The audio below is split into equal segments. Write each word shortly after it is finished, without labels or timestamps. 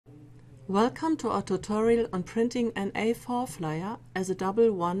Welcome to our tutorial on printing an A4 flyer as a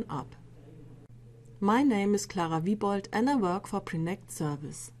double one-up. My name is Clara Wiebold and I work for Prinect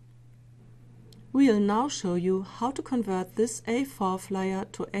Service. We will now show you how to convert this A4 flyer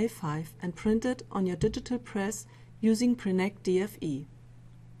to A5 and print it on your digital press using Prinect DFE.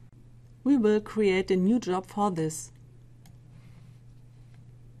 We will create a new job for this.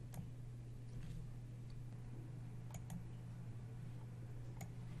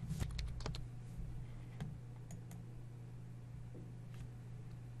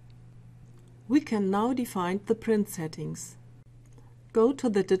 We can now define the print settings. Go to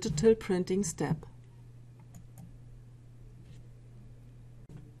the Digital Printing step.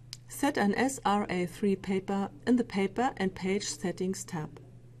 Set an SRA3 paper in the Paper and Page Settings tab.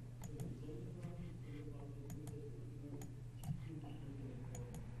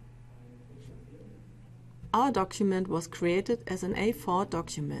 Our document was created as an A4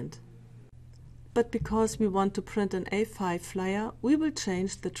 document. But because we want to print an A5 flyer, we will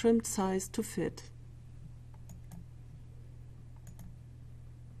change the trimmed size to fit.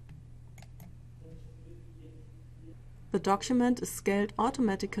 The document is scaled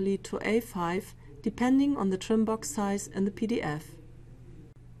automatically to A5 depending on the trim box size in the PDF.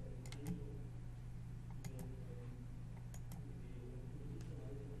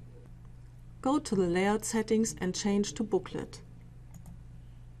 Go to the Layout settings and change to Booklet.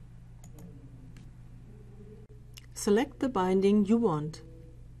 Select the binding you want.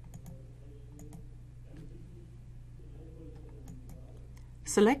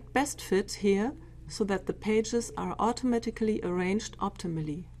 Select Best Fit here so that the pages are automatically arranged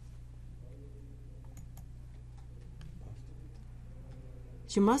optimally.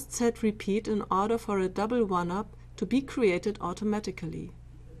 You must set Repeat in order for a double one-up to be created automatically.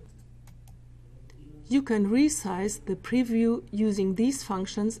 You can resize the preview using these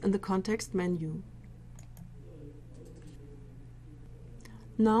functions in the context menu.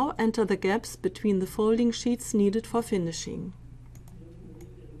 Now enter the gaps between the folding sheets needed for finishing.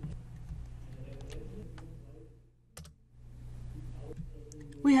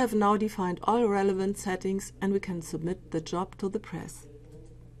 We have now defined all relevant settings and we can submit the job to the press.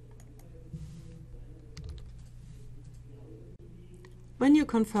 When you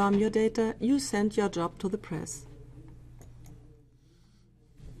confirm your data, you send your job to the press.